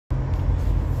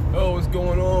Oh, what's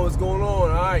going on? What's going on? All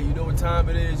right, you know what time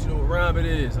it is. You know what rhyme it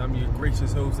is. I'm your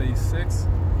gracious host,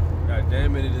 A6. God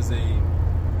damn it, it is a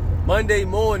Monday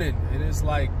morning. And it's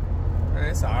like, man,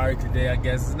 it's all right today, I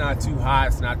guess. It's not too hot.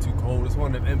 It's not too cold. It's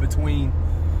one of in between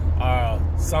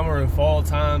summer and fall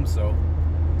time. So,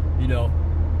 you know,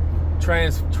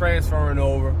 transferring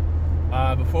over.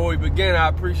 Before we begin, I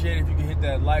appreciate if you can hit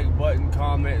that like button,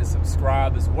 comment, and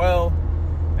subscribe as well.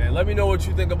 And let me know what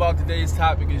you think about today's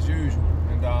topic as usual.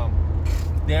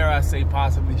 Dare I say,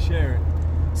 possibly share it.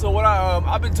 So what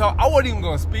I've been talking, I wasn't even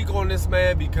gonna speak on this,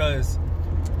 man, because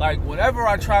like whenever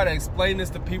I try to explain this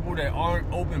to people that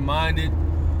aren't open-minded,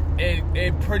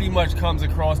 it pretty much comes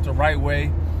across the right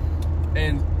way.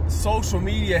 And social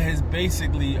media has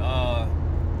basically,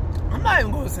 I'm not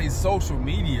even gonna say social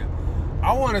media.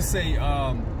 I want to say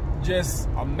just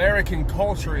American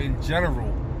culture in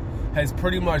general has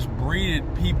pretty much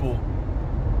breeded people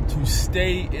to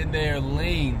stay in their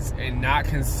lanes and not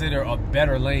consider a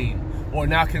better lane, or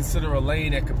not consider a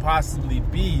lane that could possibly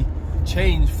be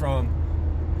changed from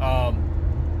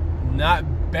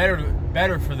not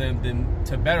better for them than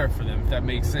to better for them, if that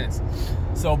makes sense.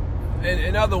 So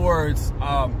in other words,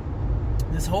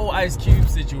 this whole Ice Cube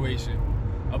situation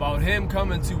about him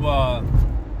coming to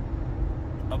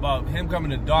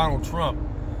Donald Trump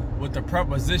with the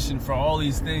preposition for all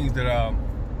these things that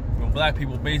black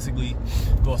people basically,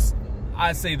 well,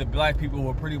 I say the black people who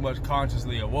are pretty much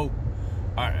consciously awoke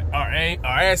are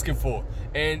asking for.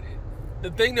 And the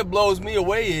thing that blows me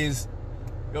away is,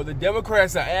 you know, the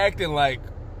Democrats are acting like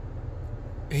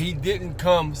he didn't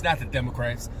come. It's not the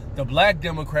Democrats, the black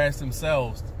Democrats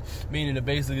themselves, meaning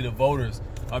basically the voters,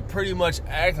 are pretty much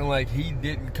acting like he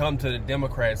didn't come to the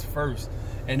Democrats first.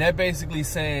 And they're basically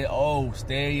saying, oh,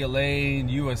 stay in your lane,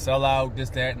 you a sellout,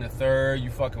 this, that, and the third, you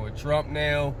fucking with Trump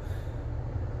now.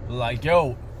 Like,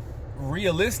 yo,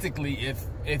 realistically,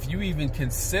 if you even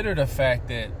consider the fact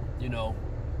that, you know,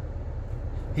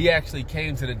 he actually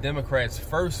came to the Democrats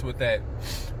first with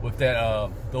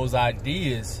those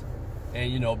ideas,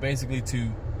 and, you know, basically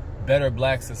to better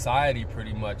black society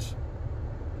pretty much,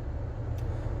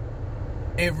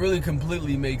 it really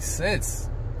completely makes sense.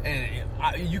 And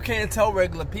you can't tell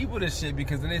regular people this shit,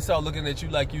 because then they start looking at you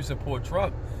like you support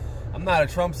Trump. I'm not a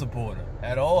Trump supporter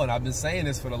at all, and I've been saying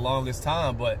this for the longest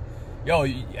time. But, yo,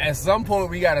 at some point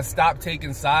we got to stop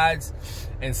taking sides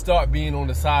and start being on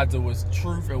the sides of what's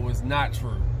truth and what's not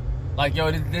true. Like,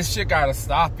 yo, this shit got to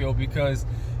stop, yo, because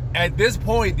at this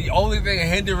point, the only thing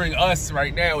hindering us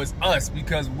right now is us,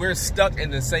 because we're stuck in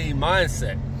the same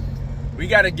mindset. We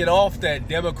got to get off that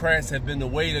Democrats have been the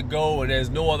way to go and there's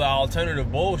no other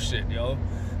alternative bullshit, yo.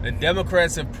 The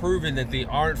Democrats have proven that they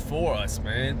aren't for us,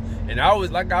 man. And I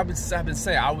was, like I've been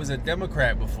saying, I was a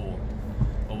Democrat before.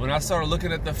 But when I started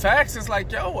looking at the facts, it's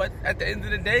like, yo, at the end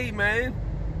of the day, man,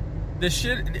 this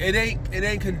shit, it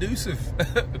ain't conducive,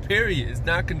 period. It's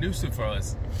not conducive for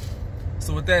us.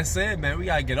 So with that said, man, we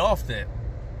got to get off that.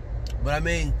 But I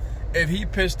mean, if he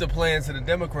pitched the plan to the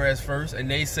Democrats first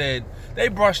and they said, they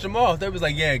brushed him off. They was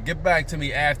like, yeah, get back to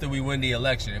me after we win the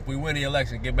election. If we win the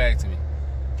election, get back to me.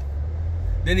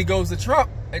 Then he goes to Trump,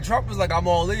 and Trump was like, I'm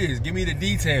all ears. Give me the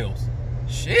details.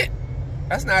 Shit.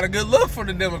 That's not a good look for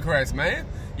the Democrats, man.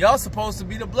 Y'all supposed to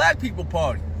be the black people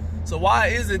party. So why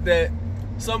is it that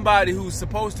somebody who's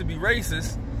supposed to be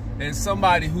racist and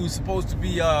somebody who's supposed to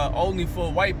be only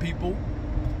for white people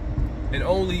and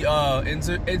only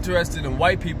interested in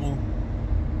white people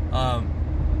for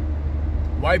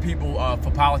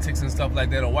politics and stuff like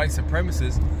that, or white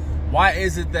supremacists, why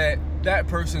is it that that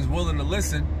person's willing to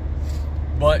listen,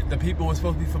 but the people who are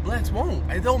supposed to be for blacks won't?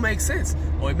 It don't make sense.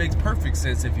 Well, it makes perfect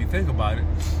sense if you think about it.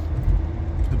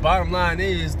 The bottom line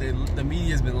is that the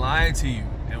media's been lying to you,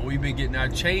 and we've been getting our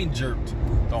chain jerked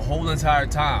the whole entire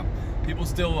time. People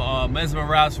still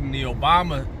mesmerized from the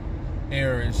Obama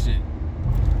era and shit.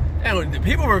 And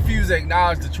people refuse to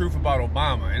acknowledge the truth about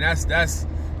Obama, and that's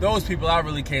those people I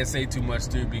really can't say too much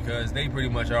to, because they pretty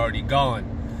much already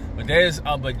gone. But there's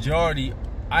a majority,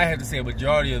 I have to say a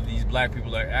majority of these black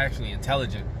people are actually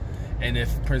intelligent, and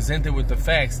if presented with the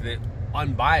facts that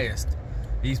unbiased,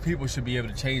 these people should be able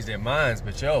to change their minds.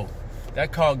 But yo,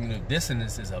 that cognitive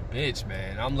dissonance is a bitch,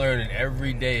 man. I'm learning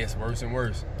every day it's worse and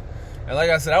worse. And like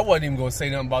I said, I wasn't even going to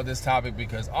say nothing about this topic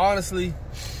because honestly,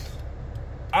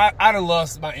 I done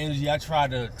lost my energy. I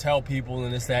tried to tell people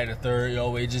and this, that, and the third,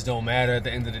 yo, it just don't matter at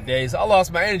the end of the day. So I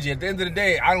lost my energy. At the end of the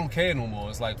day, I don't care no more.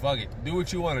 It's like, fuck it. Do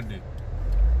what you want to do.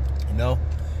 You know?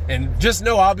 And just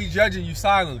know I'll be judging you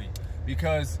silently,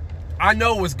 because I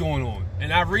know what's going on.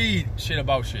 And I read shit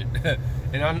about shit.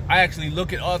 And I actually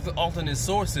look at alternate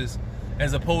sources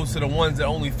as opposed to the ones that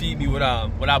only feed me what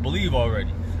I believe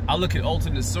already. I look at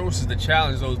alternate sources to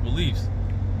challenge those beliefs.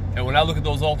 And when I look at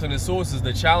those alternate sources,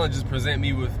 the challenges present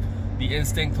me with the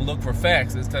instinct to look for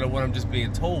facts instead of what I'm just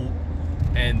being told.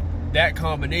 And that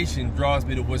combination draws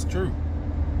me to what's true.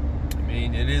 I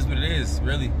mean, it is what it is,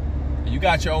 really. You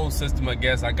got your own system, I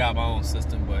guess. I got my own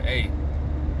system. But, hey,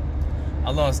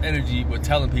 I lost energy with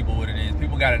telling people what it is.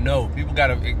 People got to know. People got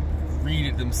to read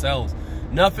it themselves.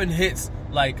 Nothing hits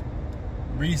like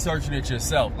researching it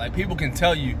yourself. Like, people can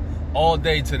tell you all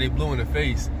day till they blue in the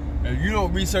face. If you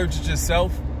don't research it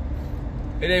yourself,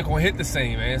 it ain't going to hit the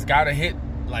same, man. It's got to hit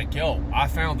like, yo, I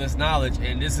found this knowledge,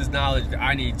 and this is knowledge that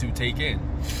I need to take in.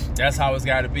 That's how it's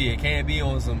got to be. It can't be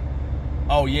on some,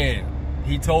 oh, yeah,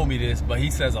 he told me this, but he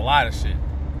says a lot of shit.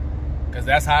 Because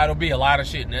that's how it'll be, a lot of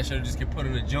shit. And that shit will just get put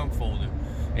in a junk folder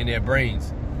in their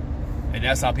brains. And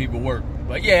that's how people work.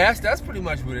 But, yeah, that's pretty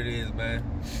much what it is, man.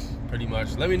 Pretty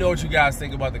much. Let me know what you guys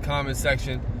think about the comment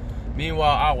section.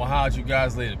 Meanwhile, I will holler at you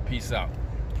guys later. Peace out.